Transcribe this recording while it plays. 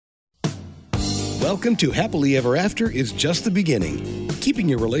Welcome to Happily Ever After is just the beginning. Keeping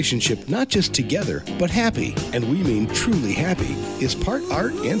your relationship not just together, but happy, and we mean truly happy, is part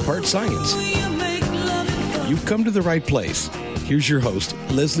art and part science. You've come to the right place. Here's your host,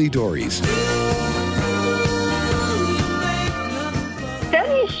 Leslie Dories.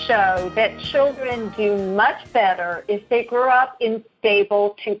 Studies show that children do much better if they grow up in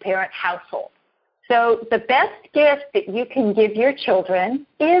stable two-parent households. So the best gift that you can give your children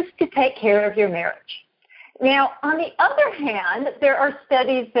is to take care of your marriage. Now, on the other hand, there are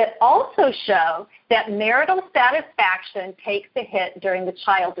studies that also show that marital satisfaction takes a hit during the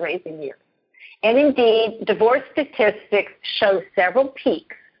child-raising years. And indeed, divorce statistics show several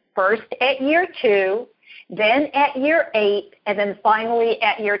peaks, first at year 2, then at year 8, and then finally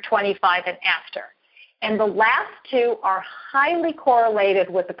at year 25 and after. And the last two are highly correlated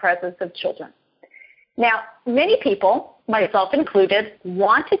with the presence of children. Now, many people, myself included,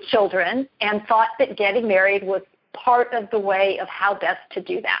 wanted children and thought that getting married was part of the way of how best to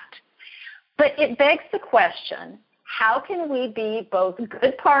do that. But it begs the question, how can we be both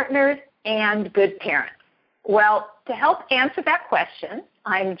good partners and good parents? Well, to help answer that question,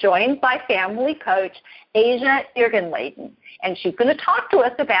 I'm joined by family coach Asia Irgenladen, and she's going to talk to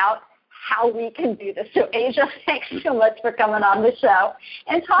us about how we can do this. So, Asia, thanks so much for coming on the show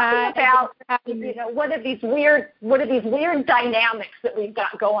and talking about, what are these weird dynamics that we've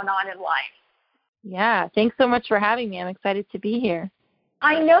got going on in life. Yeah, thanks so much for having me. I'm excited to be here.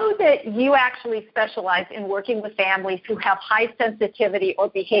 I know that you actually specialize in working with families who have high sensitivity or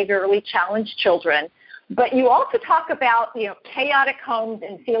behaviorally challenged children, but you also talk about, chaotic homes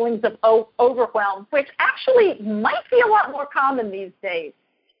and feelings of overwhelm, which actually might be a lot more common these days.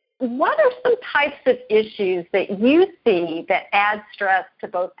 What are some types of issues that you see that add stress to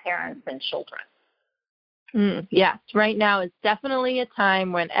both parents and children? Yes, right now is definitely a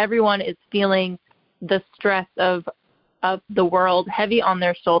time when everyone is feeling the stress of the world heavy on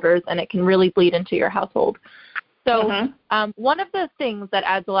their shoulders, and it can really bleed into your household. So one of the things that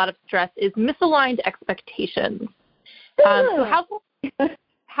adds a lot of stress is misaligned expectations. So households that's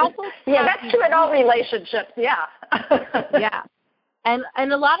true in all relationships, yeah. Yeah.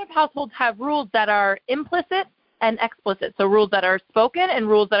 And a lot of households have rules that are implicit and explicit, so rules that are spoken and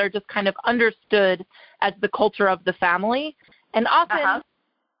rules that are just kind of understood as the culture of the family. And often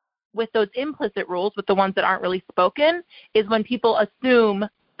with those implicit rules, with the ones that aren't really spoken, is when people assume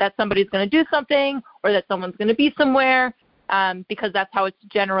that somebody's going to do something or that someone's going to be somewhere because that's how it's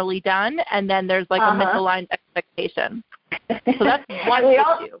generally done, and then there's like a misaligned expectation. So that's one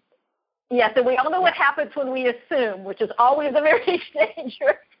issue. Yes, and we all know what happens when we assume, which is always a very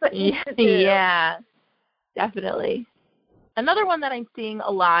dangerous thing to do. Yeah, definitely. Another one that I'm seeing a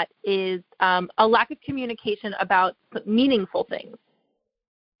lot is a lack of communication about meaningful things.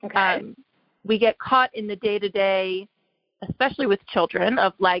 Okay. We get caught in the day-to-day, especially with children,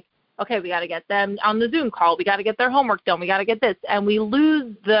 of like, okay, we got to get them on the Zoom call. We got to get their homework done. We got to get this. And we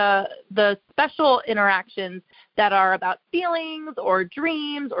lose the special interactions that are about feelings or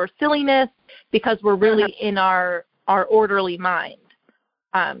dreams or silliness because we're really in our orderly mind.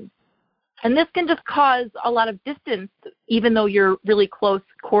 And this can just cause a lot of distance, even though you're really close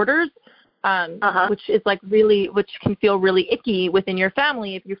quarters, which can feel really icky within your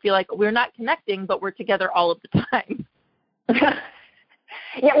family if you feel like we're not connecting, but we're together all of the time.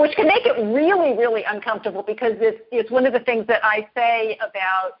 Yeah, which can make it really, really uncomfortable because it's one of the things that I say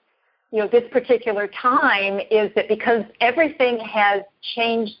about, this particular time is that because everything has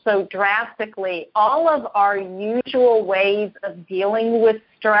changed so drastically, all of our usual ways of dealing with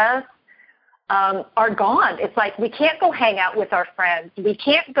stress are gone. It's like we can't go hang out with our friends. We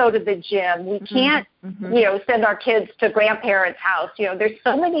can't go to the gym. We can't, send our kids to grandparents' house. There's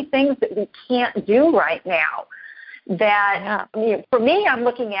so many things that we can't do right now. That for me, I'm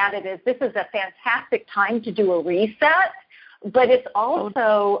looking at it as this is a fantastic time to do a reset, but it's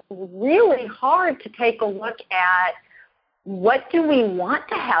also really hard to take a look at what do we want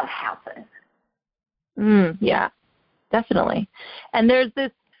to have happen. Yeah, definitely. And there's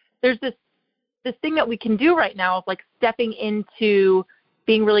this thing that we can do right now of like stepping into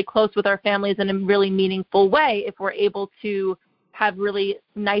being really close with our families in a really meaningful way if we're able to have really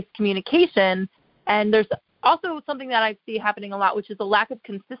nice communication. And there's also something that I see happening a lot, which is a lack of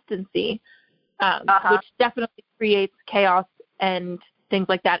consistency, which definitely creates chaos and things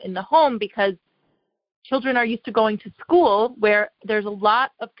like that in the home because children are used to going to school where there's a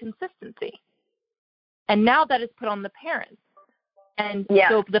lot of consistency. And now that is put on the parents. And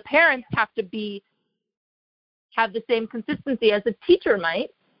so the parents have to have the same consistency as a teacher might,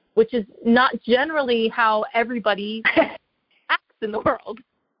 which is not generally how everybody acts in the world.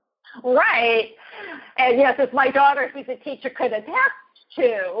 Right. And yes, as my daughter, who's a teacher, could attest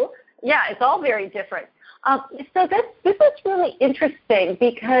to, yeah, it's all very different. So this is really interesting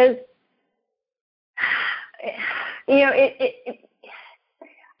because,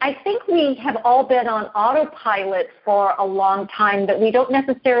 I think we have all been on autopilot for a long time that we don't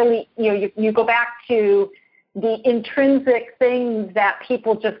necessarily, you go back to the intrinsic things that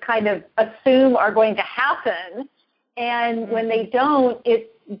people just kind of assume are going to happen. And when they don't, it's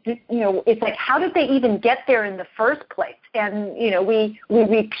like, how did they even get there in the first place? And, we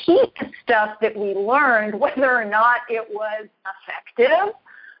repeat the stuff that we learned, whether or not it was effective.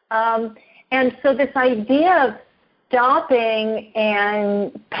 And so this idea of stopping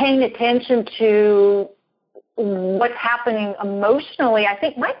and paying attention to what's happening emotionally, I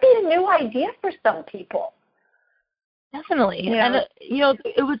think might be a new idea for some people. Definitely. Yeah. And,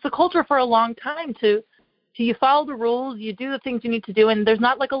 it was the culture for a long time to you follow the rules, you do the things you need to do, and there's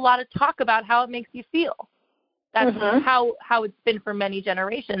not like a lot of talk about how it makes you feel. That's how it's been for many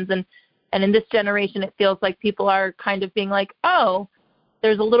generations. And in this generation, it feels like people are kind of being like, oh,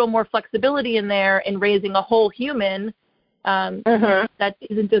 there's a little more flexibility in there in raising a whole human that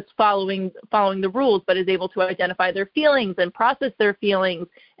isn't just following the rules, but is able to identify their feelings and process their feelings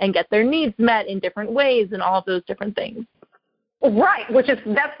and get their needs met in different ways and all of those different things. Right, that's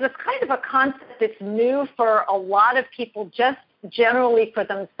kind of a concept that's new for a lot of people, just generally for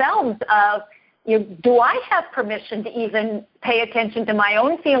themselves of, do I have permission to even pay attention to my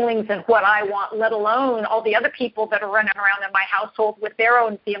own feelings and what I want, let alone all the other people that are running around in my household with their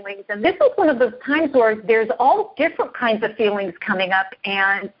own feelings? And this is one of those times where there's all different kinds of feelings coming up,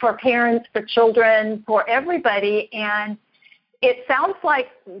 and for parents, for children, for everybody. And it sounds like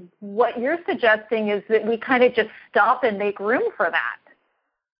what you're suggesting is that we kind of just stop and make room for that.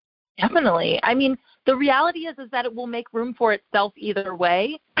 Definitely. I mean, the reality is that it will make room for itself either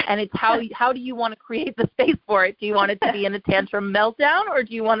way, and it's how do you want to create the space for it? Do you want it to be in a tantrum meltdown, or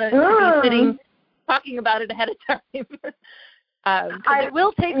do you want to be sitting talking about it ahead of time? It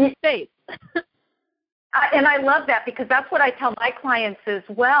will take space. And I love that, because that's what I tell my clients as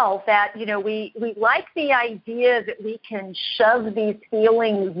well, that, we like the idea that we can shove these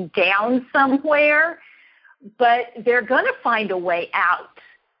feelings down somewhere, but they're going to find a way out.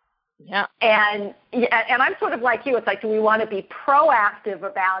 Yeah. And I'm sort of like you. It's like, do we want to be proactive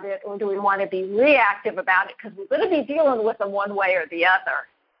about it, or do we want to be reactive about it? Because we're going to be dealing with them one way or the other.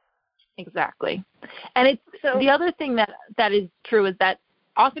 Exactly. And the other thing that is true is that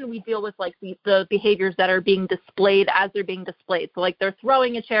often we deal with like the behaviors that are being displayed as they're being displayed. So like they're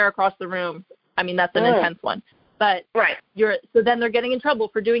throwing a chair across the room. I mean, that's an intense one. But so then they're getting in trouble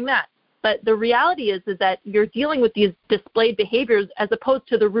for doing that. But the reality is that you're dealing with these displayed behaviors as opposed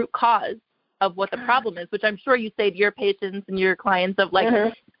to the root cause of what the problem is, which I'm sure you say to your patients and your clients of like,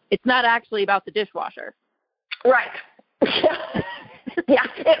 it's not actually about the dishwasher. Right. Yeah,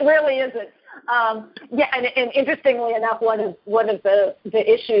 it really isn't. And interestingly enough, one of the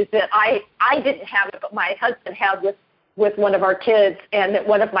issues that I didn't have, but my husband had with one of our kids, and that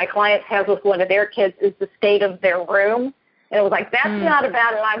one of my clients has with one of their kids, is the state of their room. And it was like, that's not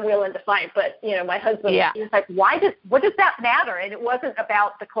about it, I'm willing to fight. But, my husband, he was like, what does that matter? And it wasn't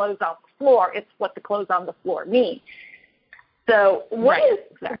about the clothes on the floor. It's what the clothes on the floor mean. So what is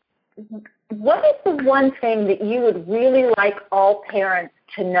the one thing that you would really like all parents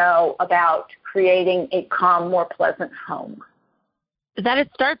to know about creating a calm, more pleasant home? That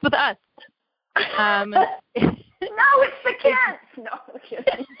it starts with us. No, it's the kids. No, I'm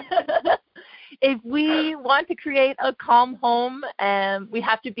kidding. If we want to create a calm home, we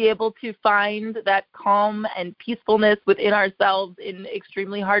have to be able to find that calm and peacefulness within ourselves in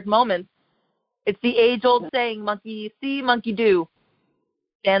extremely hard moments. It's the age-old saying, monkey see, monkey do,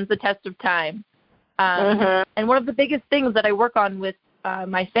 stands the test of time. And one of the biggest things that I work on with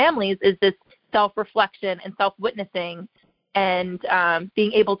my families is this self-reflection and self-witnessing, and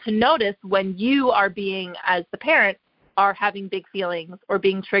being able to notice when you are being, as the parent, are having big feelings or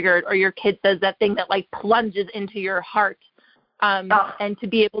being triggered, or your kid says that thing that like plunges into your heart, and to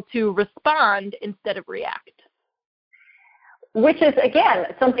be able to respond instead of react. Which is, again,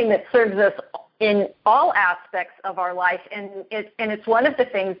 something that serves us in all aspects of our life. And it's one of the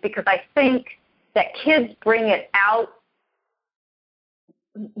things, because I think that kids bring it out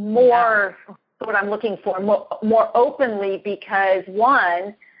more, what I'm looking for, more openly, because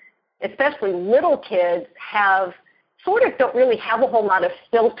one, especially little kids don't really have a whole lot of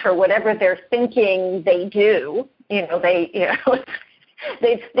filter. Whatever they're thinking, they do. They don't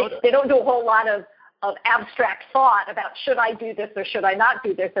do a whole lot of abstract thought about should I do this or should I not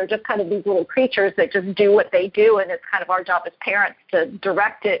do this. They're just kind of these little creatures that just do what they do, and it's kind of our job as parents to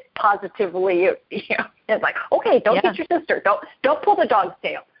direct it positively. It's like, okay, don't hit your sister, don't pull the dog's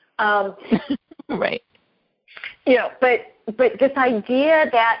tail. Right. But this idea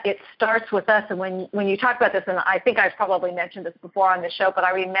that it starts with us, and when you talk about this, and I think I've probably mentioned this before on the show, but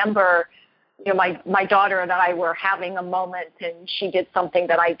I remember, my daughter and I were having a moment, and she did something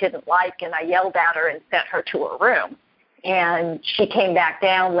that I didn't like, and I yelled at her and sent her to her room. And she came back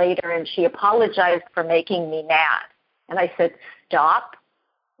down later, and she apologized for making me mad. And I said, stop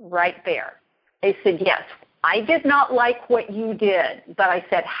right there. I said, yes, I did not like what you did, but I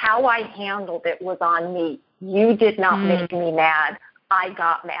said how I handled it was on me. You did not make me mad. I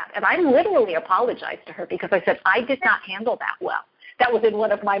got mad. And I literally apologized to her because I said I did not handle that well. That was in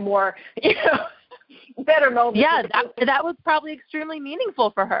one of my more, better moments. Yeah, that was probably extremely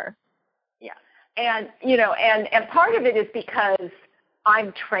meaningful for her. Yeah. And, and part of it is because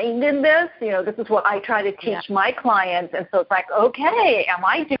I'm trained in this. This is what I try to teach my clients. And so it's like, okay, am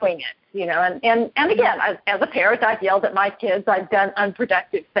I doing it? And again, as a parent, I've yelled at my kids. I've done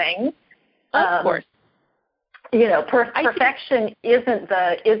unproductive things. Of course. Perfection isn't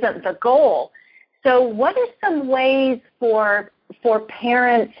the goal. So what are some ways for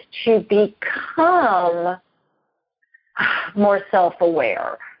parents to become more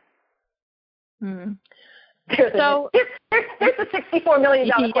self-aware? There's a $64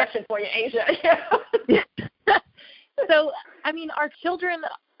 million question for you, Asia. So, our children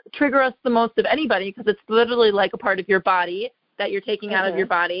trigger us the most of anybody because it's literally like a part of your body that you're taking out of your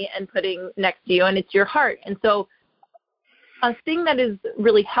body and putting next to you, and it's your heart. And so a thing that is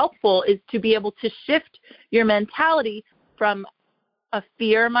really helpful is to be able to shift your mentality from a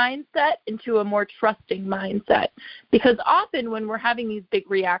fear mindset into a more trusting mindset. Because often when we're having these big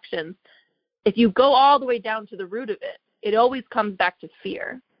reactions, if you go all the way down to the root of it, it always comes back to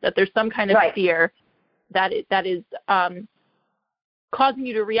fear, that there's some kind of fear that is causing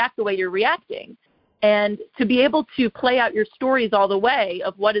you to react the way you're reacting. And to be able to play out your stories all the way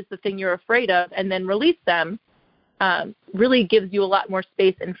of what is the thing you're afraid of and then release them really gives you a lot more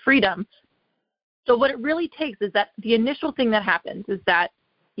space and freedom. So what it really takes is that the initial thing that happens is that,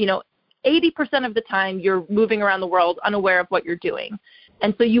 80% of the time you're moving around the world unaware of what you're doing.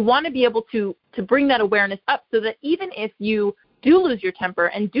 And so you want to be able to bring that awareness up so that even if you do lose your temper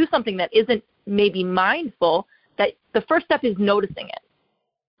and do something that isn't maybe mindful, that the first step is noticing it.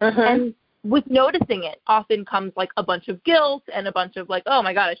 And with noticing it often comes like a bunch of guilt and a bunch of like, oh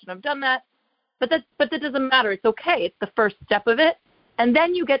my God, I shouldn't have done that. But that doesn't matter. It's okay. It's the first step of it. And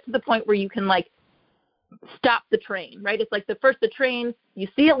then you get to the point where you can like stop the train, right? It's like the train, you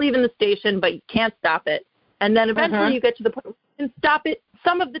see it leaving the station, but you can't stop it. And then eventually you get to the point where you can stop it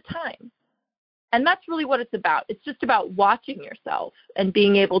some of the time. And that's really what it's about. It's just about watching yourself and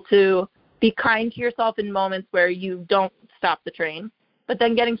being able to be kind to yourself in moments where you don't stop the train, but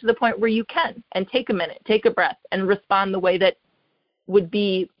then getting to the point where you can and take a minute, take a breath, and respond the way that would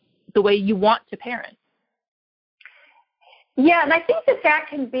be the way you want to parent. Yeah, and I think that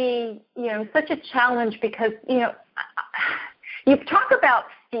can be, such a challenge because, you talk about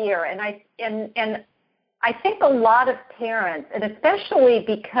fear, and I think a lot of parents, and especially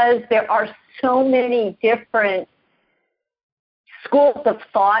because there are so many different schools of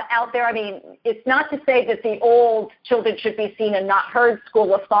thought out there. It's not to say that the old children should be seen and not heard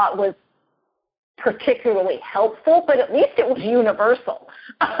school of thought was particularly helpful, but at least it was universal.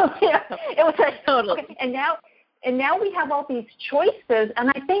 It was like, totally. Okay, and now we have all these choices, and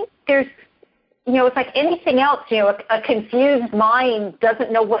I think there's, it's like anything else, a confused mind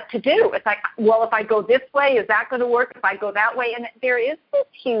doesn't know what to do. It's like, well, if I go this way, is that going to work? If I go that way? And there is this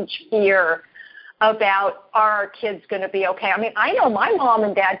huge fear about, are our kids going to be okay? I know my mom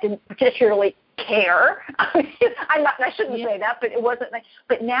and dad didn't particularly care. I shouldn't say that, but it wasn't like,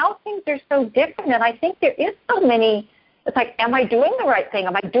 but now things are so different, and I think there is so many, it's like, am I doing the right thing?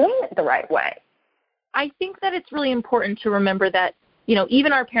 Am I doing it the right way? I think that it's really important to remember that,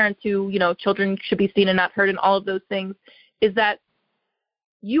 even our parents who, children should be seen and not heard and all of those things, is that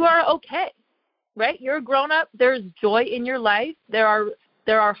you are okay, right? You're a grown-up. There's joy in your life. There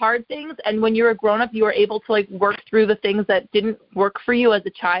are hard things, and when you're a grown-up, you are able to work through the things that didn't work for you as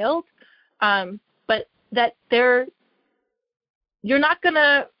a child. But that you're not going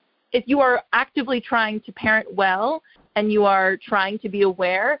to, if you are actively trying to parent well and you are trying to be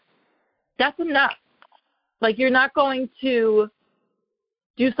aware, that's enough. You're not going to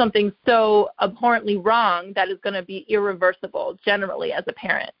do something so abhorrently wrong that is going to be irreversible generally as a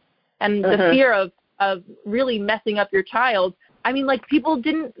parent. And the fear of really messing up your child I mean, like, people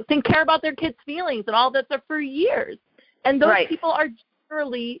didn't care about their kids' feelings and all that stuff for years. And those people are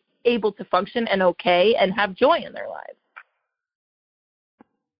generally able to function and okay and have joy in their lives.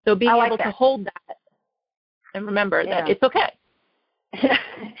 So being able to hold that and remember that it's okay.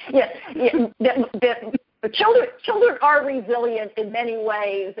 The children are resilient in many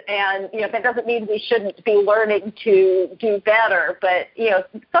ways, and that doesn't mean we shouldn't be learning to do better. But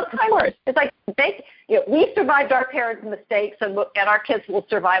sometimes it's like we survived our parents' mistakes, and our kids will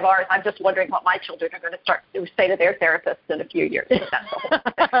survive ours. I'm just wondering what my children are going to start to say to their therapists in a few years.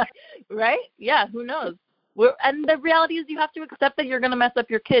 Right? Yeah. Who knows? And the reality is, you have to accept that you're going to mess up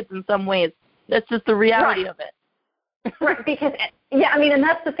your kids in some ways. That's just the reality of it. Right, because and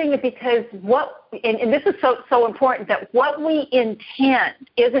that's the thing, because and this is so important, that what we intend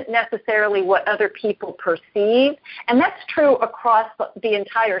isn't necessarily what other people perceive, and that's true across the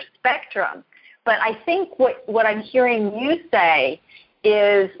entire spectrum. But I think what I'm hearing you say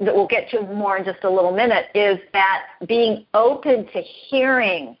is, that we'll get to more in just a little minute, is that being open to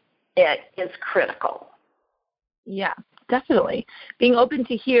hearing it is critical. Yeah, definitely. Being open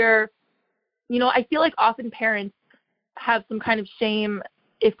to hear, I feel like often parents have some kind of shame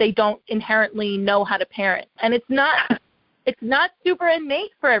if they don't inherently know how to parent. And it's not super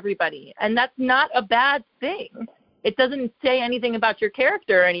innate for everybody, and that's not a bad thing. It doesn't say anything about your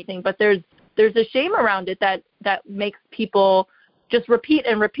character or anything, but there's a shame around it that makes people just repeat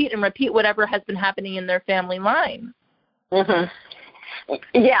and repeat and repeat whatever has been happening in their family line. Mm-hmm.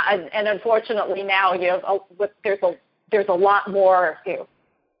 Yeah, and unfortunately now there's a lot more,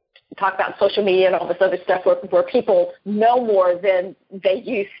 talk about social media and all this other stuff where people know more than they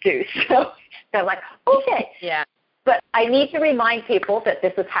used to. So they're like, okay. Yeah. But I need to remind people that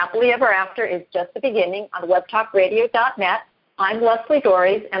this is Happily Ever After is just the beginning on webtalkradio.net. I'm Leslie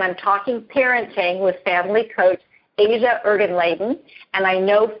Dories, and I'm talking parenting with family coach Asia Ergenladen. And I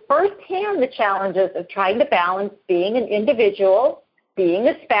know firsthand the challenges of trying to balance being an individual, being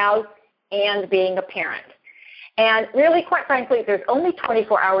a spouse, and being a parent. And really, quite frankly, there's only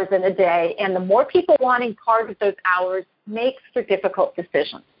 24 hours in a day, and the more people wanting part of those hours makes for difficult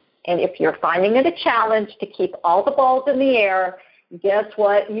decisions. And if you're finding it a challenge to keep all the balls in the air, guess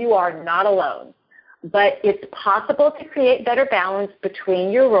what? You are not alone. But it's possible to create better balance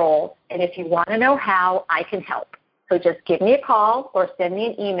between your roles, and if you want to know how, I can help. So just give me a call or send me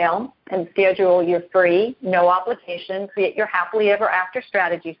an email and schedule your free, no obligation, Create Your Happily Ever After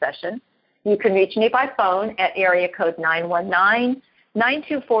strategy session. You can reach me by phone at area code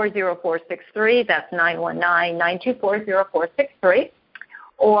 919-924-0463. That's 919-924-0463.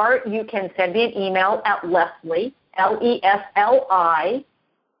 Or you can send me an email at Leslie, Lesli,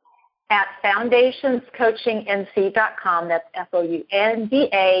 at foundationscoachingnc.com. That's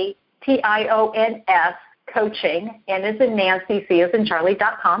FOUNDATIONS, coaching, N as in Nancy, C as in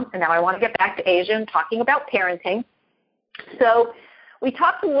Charlie.com. And now I want to get back to Asia and talking about parenting. So we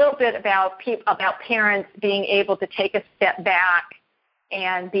talked a little bit about parents being able to take a step back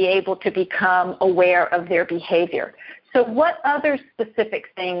and be able to become aware of their behavior. So what other specific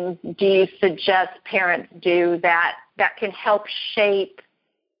things do you suggest parents do that can help shape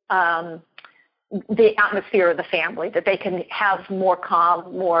the atmosphere of the family, that they can have more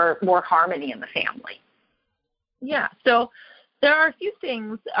calm, more harmony in the family? Yeah, so there are a few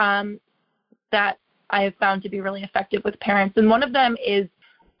things that I have found to be really effective with parents, and one of them is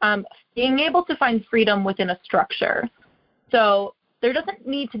being able to find freedom within a structure. So there doesn't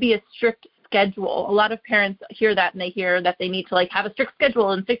need to be a strict schedule. A lot of parents hear that, and they hear that they need to have a strict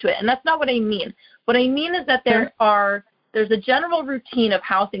schedule and stick to it, and that's not what I mean. What I mean is that there's a general routine of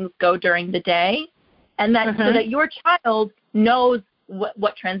how things go during the day, and that so that your child knows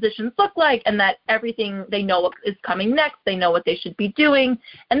what transitions look like, and that everything, they know what is coming next, they know what they should be doing,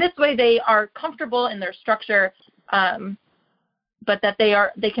 and this way they are comfortable in their structure, but that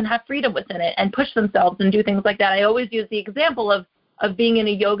they can have freedom within it and push themselves and do things like that. I always use the example of being in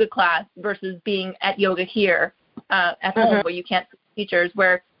a yoga class versus being at yoga here at home, where you can't see teachers,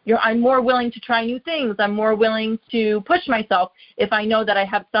 where I'm more willing to try new things. I'm more willing to push myself if I know that I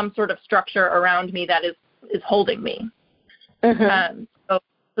have some sort of structure around me that is holding me. So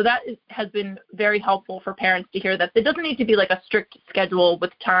that has been very helpful for parents to hear, that it doesn't need to be like a strict schedule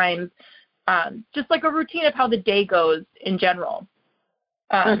with times, just like a routine of how the day goes in general.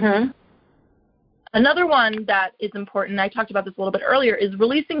 Another one that is important, I talked about this a little bit earlier, is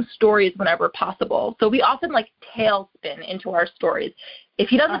releasing stories whenever possible. So we often tailspin into our stories. If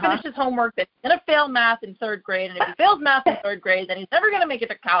he doesn't finish his homework, then he's going to fail math in third grade. And if he fails math in third grade, then he's never going to make it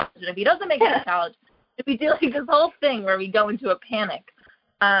to college. And if he doesn't make it to college, we do this whole thing where we go into a panic.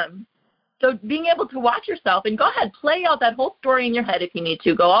 So being able to watch yourself and go ahead, play out that whole story in your head if you need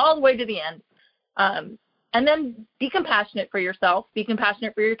to, go all the way to the end. And then be compassionate for yourself, be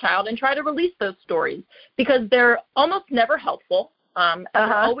compassionate for your child, and try to release those stories because they're almost never helpful.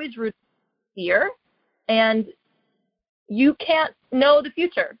 They're always rooted in fear, and you can't know the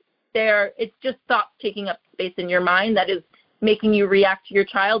future. It's just thoughts taking up space in your mind that is making you react to your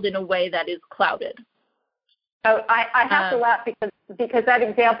child in a way that is clouded. Oh, I have to laugh because that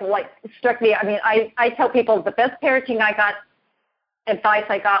example struck me. I mean, I tell people the best parenting advice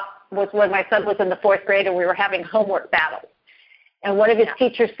I got was when my son was in the 4th grade and we were having homework battles. And one of his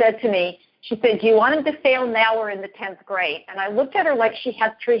teachers said to me, she said, "Do you want him to fail now or in the 10th grade?" And I looked at her like she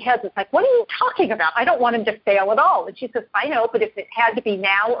had 3 heads. It's like, what are you talking about? I don't want him to fail at all. And she says, "I know, but if it had to be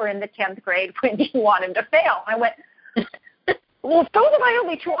now or in the 10th grade, when do you want him to fail?" I went, "Well, those are my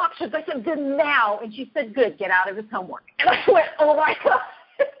only 2 options." I said, "Then now." And she said, "Good, get out of his homework." And I went, "Oh my God."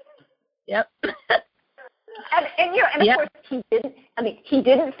 Yep. And of course he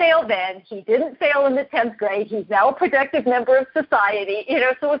didn't fail then. He didn't fail in the 10th grade. He's now a productive member of society.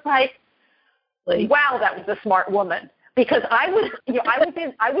 So it's like, wow, that was a smart woman, because I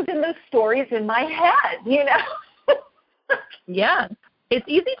was in those stories in my head, Yeah. It's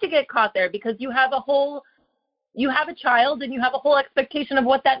easy to get caught there because you have a child and you have a whole expectation of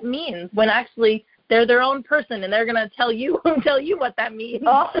what that means when actually they're their own person and they're going to tell you what that means.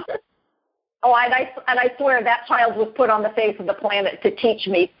 Oh, and I swear that child was put on the face of the planet to teach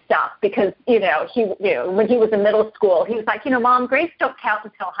me stuff because, when he was in middle school, he was like, "Mom, grades don't count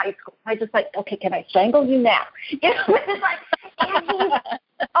until high school." I just like, "Okay, can I strangle you now?" It's like,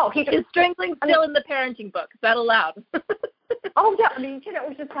 his strangling's still in the parenting book. Is that allowed? Oh, yeah. I mean, it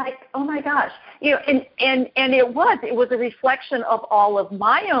was just like, oh, my gosh. And it was a reflection of all of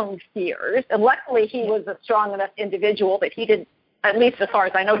my own fears. And luckily, he was a strong enough individual that he didn't, at least as far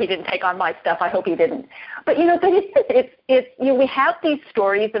as I know, he didn't take on my stuff. I hope he didn't. But, we have these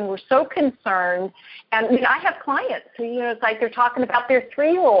stories and we're so concerned. And I have clients who, it's like they're talking about their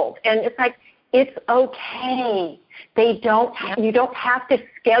 3-year-old. And it's like, it's okay. You don't have to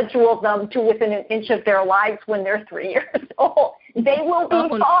schedule them to within an inch of their lives when they're 3 years old. They will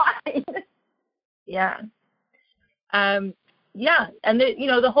be fine. Yeah. Yeah. And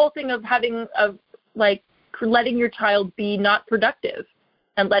the whole thing of letting your child be not productive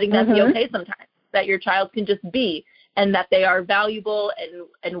and letting that be okay sometimes, that your child can just be and that they are valuable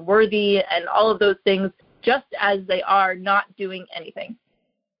and worthy and all of those things just as they are not doing anything.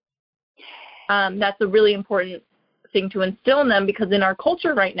 That's a really important thing to instill in them because in our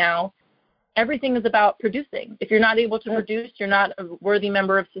culture right now, everything is about producing. If you're not able to produce, you're not a worthy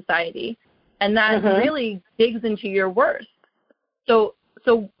member of society. And that really digs into your worth. So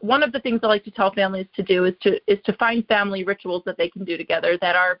one of the things I like to tell families to do is to find family rituals that they can do together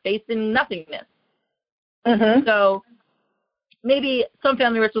that are based in nothingness. So maybe some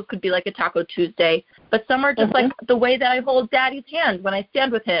family rituals could be like a Taco Tuesday, but some are just like the way that I hold Daddy's hand when I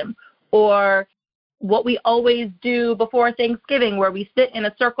stand with him, or what we always do before Thanksgiving, where we sit in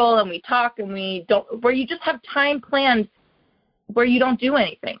a circle and we talk and where you just have time planned where you don't do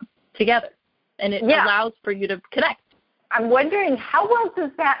anything together, and it allows for you to connect. I'm wondering, how well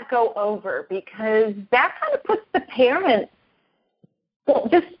does that go over? Because that kind of puts the parents,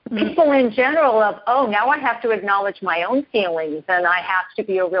 just people in general, of, oh, now I have to acknowledge my own feelings and I have to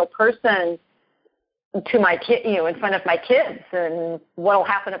be a real person to my kid, in front of my kids, and what will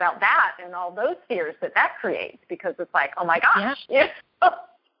happen about that and all those fears that creates, because it's like, oh my gosh. Yeah.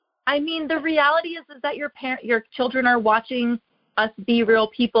 I mean, the reality is that your children are watching us be real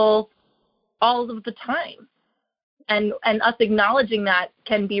people all of the time. And us acknowledging that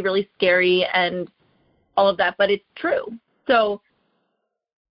can be really scary and all of that, but it's true. So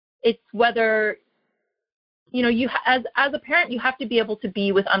it's whether, you as a parent, you have to be able to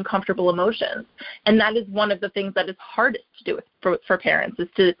be with uncomfortable emotions. And that is one of the things that is hardest to do for parents, is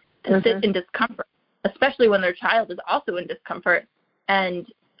to sit in discomfort, especially when their child is also in discomfort, and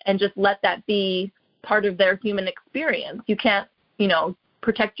just let that be part of their human experience. You can't,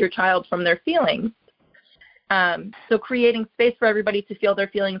 protect your child from their feelings. So creating space for everybody to feel their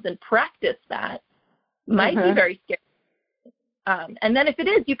feelings and practice that might be very scary. And then if it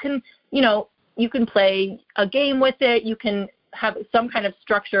is, you can play a game with it. You can have some kind of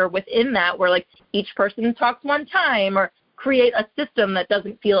structure within that where like each person talks one time, or create a system that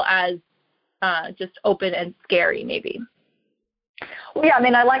doesn't feel as just open and scary maybe. Well, yeah, I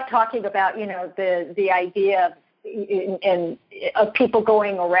mean, I like talking about, the idea of people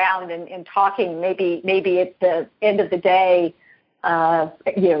going around and talking. Maybe at the end of the day, as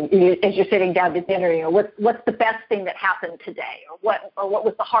you're sitting down to dinner, what's the best thing that happened today, or what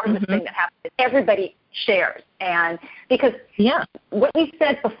was the hardest thing that happened? Everybody shares, and because what you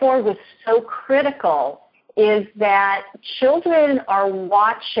said before was so critical, is that children are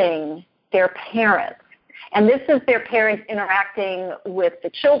watching their parents. And this is their parents interacting with the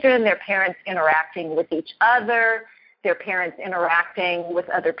children, their parents interacting with each other, their parents interacting with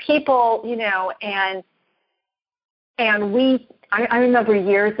other people, and I remember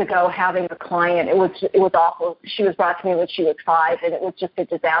years ago having a client. It was awful. She was brought to me when she was 5, and it was just a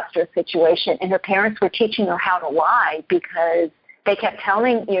disastrous situation. And her parents were teaching her how to lie because they kept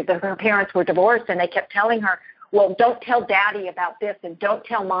telling her parents were divorced, and they kept telling her, well, don't tell daddy about this, and don't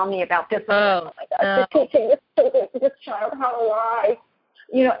tell mommy about this. Oh my God, they're teaching this child how to lie,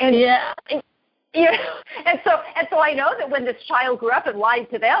 And so I know that when this child grew up and lied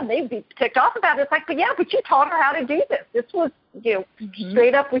to them, they'd be ticked off about it. It's like, but you taught her how to do this. This was,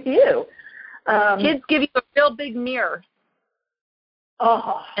 straight up with you. Kids give you a real big mirror.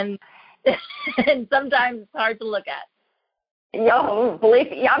 Oh. And sometimes it's hard to look at.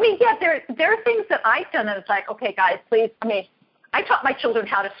 Believe me. There are things that I've done, and it's like, okay, guys, please. I taught my children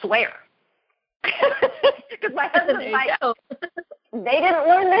how to swear because my husband and I, they didn't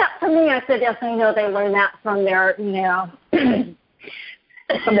learn that from me. I said, yes, I know they learned that from their, from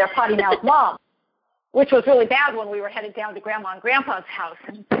their potty mouth mom, which was really bad when we were headed down to Grandma and Grandpa's house.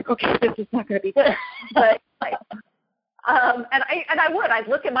 And it's like, okay, this is not going to be good. But I'd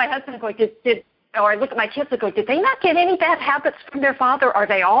look at my husband and go, or I look at my kids and go, did they not get any bad habits from their father? Are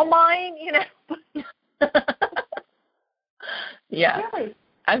they all mine? Yeah. Really?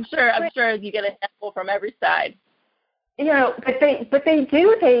 I'm sure you get a handful from every side. But they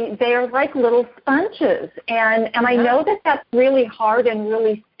do. They are like little sponges, and I know that that's really hard and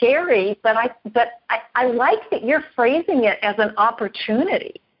really scary. But I like that you're phrasing it as an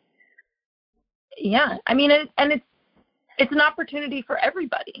opportunity. Yeah, it's an opportunity for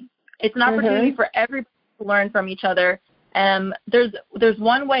everybody. It's an opportunity for everybody to learn from each other. There's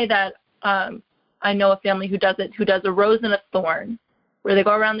one way that I know a family who does a rose and a thorn, where they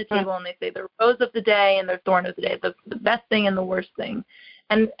go around the table and they say the rose of the day and their thorn of the day, the best thing and the worst thing.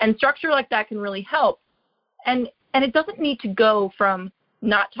 And structure like that can really help. And it doesn't need to go from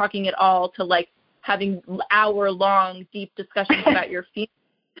not talking at all to like having hour-long deep discussions about your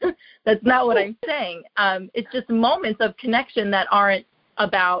feelings. That's not what I'm saying. It's just moments of connection that aren't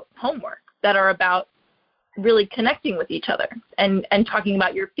about homework, that are about really connecting with each other and talking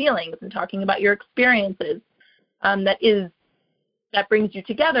about your feelings and talking about your experiences. That brings you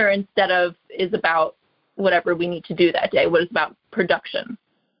together instead of is about whatever we need to do that day, what is about production.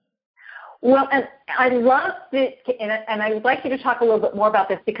 Well, and I love it, and I would like you to talk a little bit more about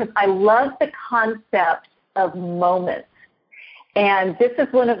this because I love the concept of moments. And this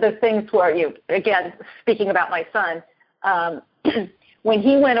is one of the things where again, speaking about my son, when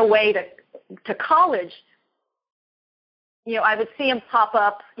he went away to college, I would see him pop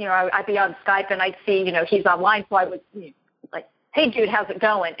up, I'd be on Skype and I'd see, he's online, so I would like, hey, dude, how's it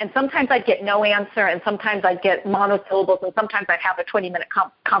going? And sometimes I'd get no answer, and sometimes I'd get monosyllables, and sometimes I'd have a 20-minute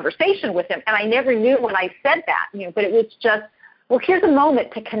conversation with him. And I never knew when I said that, but it was just, well, here's a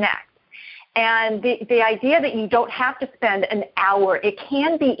moment to connect. And the idea that you don't have to spend an hour, it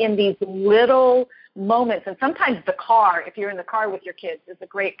can be in these little moments. And sometimes the car, if you're in the car with your kids, is a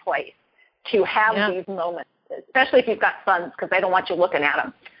great place to have these moments, especially if you've got sons, because they don't want you looking at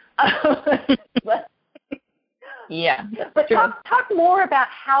them. But talk more about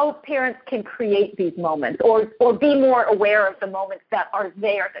how parents can create these moments or be more aware of the moments that are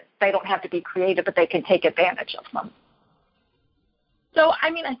there, that they don't have to be creative, but they can take advantage of them. So,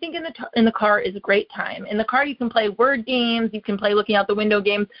 I think in the car is a great time. In the car, you can play word games, you can play looking out the window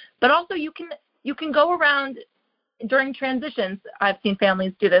games, but also you can go around during transitions. I've seen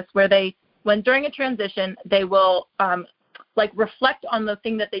families do this where during a transition, they will reflect on the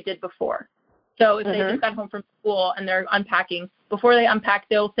thing that they did before. So if they just got home from school and they're unpacking, before they unpack,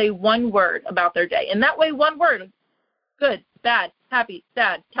 they'll say one word about their day. And that way, one word, good, bad, happy,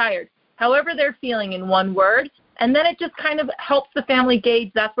 sad, tired, however they're feeling in one word. And then it just kind of helps the family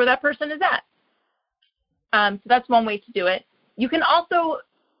gauge that's where that person is at. So that's one way to do it. You can also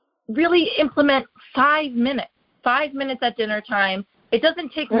really implement 5 minutes. 5 minutes at dinner time. It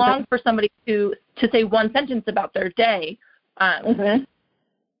doesn't take long for somebody to say one sentence about their day.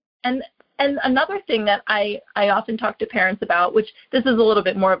 And another thing that I often talk to parents about, which this is a little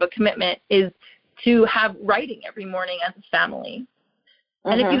bit more of a commitment, is to have writing every morning as a family.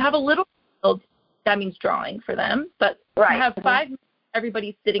 And if you have a little child, that means drawing for them. But to have 5 minutes,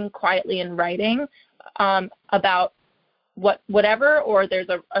 everybody sitting quietly and writing about whatever, or there's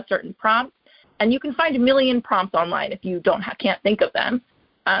a certain prompt. And you can find a million prompts online if you can't think of them.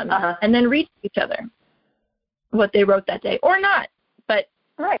 And then read to each other what they wrote that day, or not. But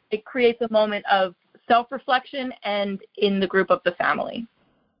it creates a moment of self-reflection and in the group of the family.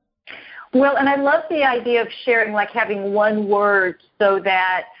 Well, and I love the idea of sharing, like having one word so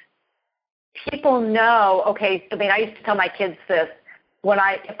that people know, okay, I mean, I used to tell my kids this.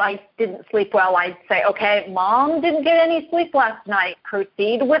 If I didn't sleep well, I'd say, okay, Mom didn't get any sleep last night.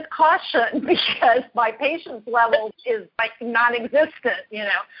 Proceed with caution because my patience level is like non-existent, you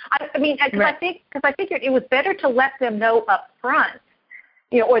know. I mean, because I think it was better to let them know up front,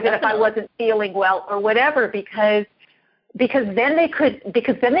 you know, or that if I wasn't feeling well or whatever, because then they could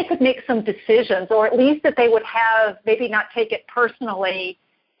make some decisions, or at least that they would have maybe not take it personally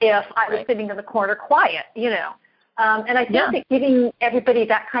if I was sitting in the corner quiet, you know. And I think that giving everybody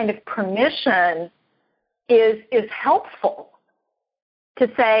that kind of permission is helpful to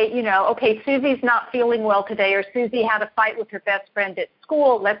say, you know, okay, Susie's not feeling well today, or Susie had a fight with her best friend at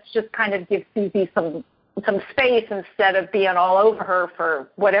school. Let's just kind of give Susie some space instead of being all over her for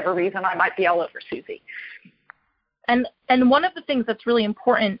whatever reason I might be all over Susie. And one of the things that's really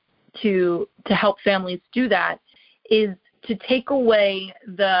important to help families do that is to take away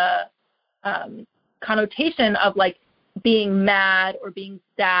the connotation of like being mad or being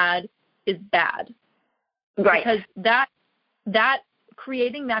sad is bad. Right. Because that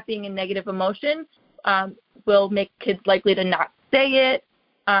creating that being a negative emotion will make kids likely to not say it.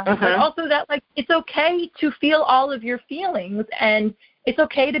 But also that like it's okay to feel all of your feelings, and it's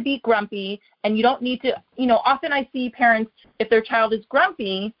okay to be grumpy, and you don't need to, you know, often I see parents, if their child is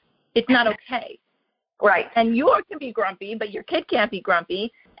grumpy, it's not okay. Right. And you can be grumpy, but your kid can't be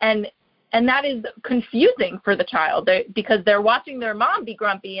grumpy. And that is confusing for the child because they're watching their mom be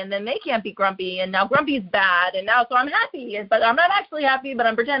grumpy, and then they can't be grumpy, and now grumpy is bad, and now so I'm happy, but I'm not actually happy, but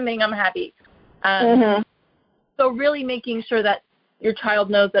I'm pretending I'm happy. So really making sure that your child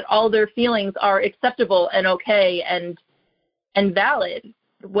knows that all their feelings are acceptable and okay and valid,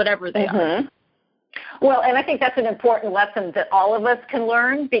 whatever they are. Well, and I think that's an important lesson that all of us can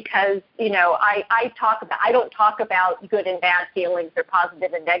learn because, you know, I don't talk about good and bad feelings or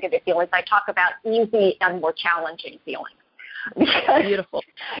positive and negative feelings. I talk about easy and more challenging feelings. Because, beautiful.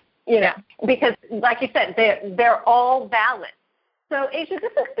 You know, because like you said, they're all valid. So, Asia,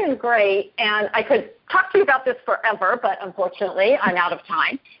 this has been great, and I could talk to you about this forever, but unfortunately, I'm out of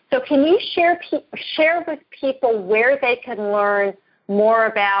time. So can you share with people where they can learn more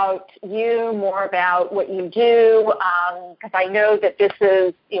about you, more about what you do? Because I know that this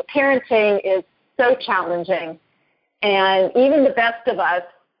is, you know, parenting is so challenging, and even the best of us,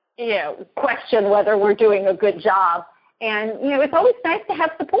 you know, question whether we're doing a good job. And, you know, it's always nice to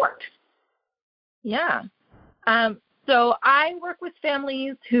have support. Yeah. So I work with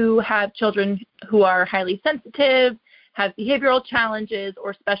families who have children who are highly sensitive, have behavioral challenges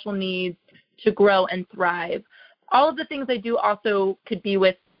or special needs to grow and thrive. All of the things I do also could be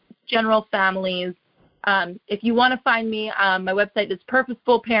with general families. If you want to find me, my website is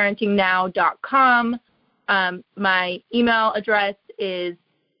purposefulparentingnow.com. My email address is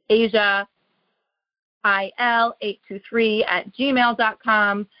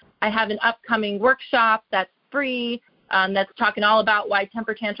asiail823@gmail.com. I have an upcoming workshop that's free. That's talking all about why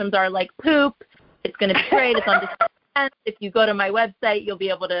temper tantrums are like poop. It's going to be great. It's on December 10th. If you go to my website, you'll be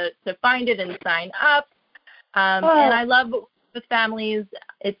able to find it and sign up. And I love with families.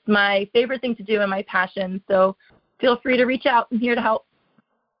 It's my favorite thing to do and my passion. So feel free to reach out. I'm here to help.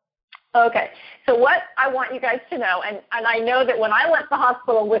 Okay. So what I want you guys to know, and I know that when I left the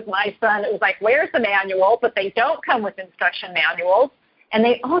hospital with my son, it was like, where's the manual? But they don't come with instruction manuals. And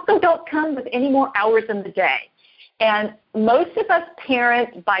they also don't come with any more hours in the day. And most of us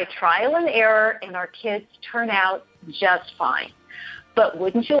parent by trial and error, and our kids turn out just fine. But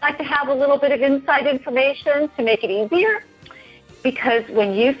wouldn't you like to have a little bit of inside information to make it easier? Because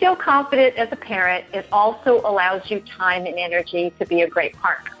when you feel confident as a parent, it also allows you time and energy to be a great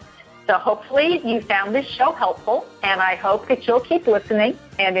partner. So hopefully you found this show helpful, and I hope that you'll keep listening.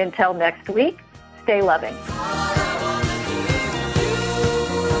 And until next week, stay loving.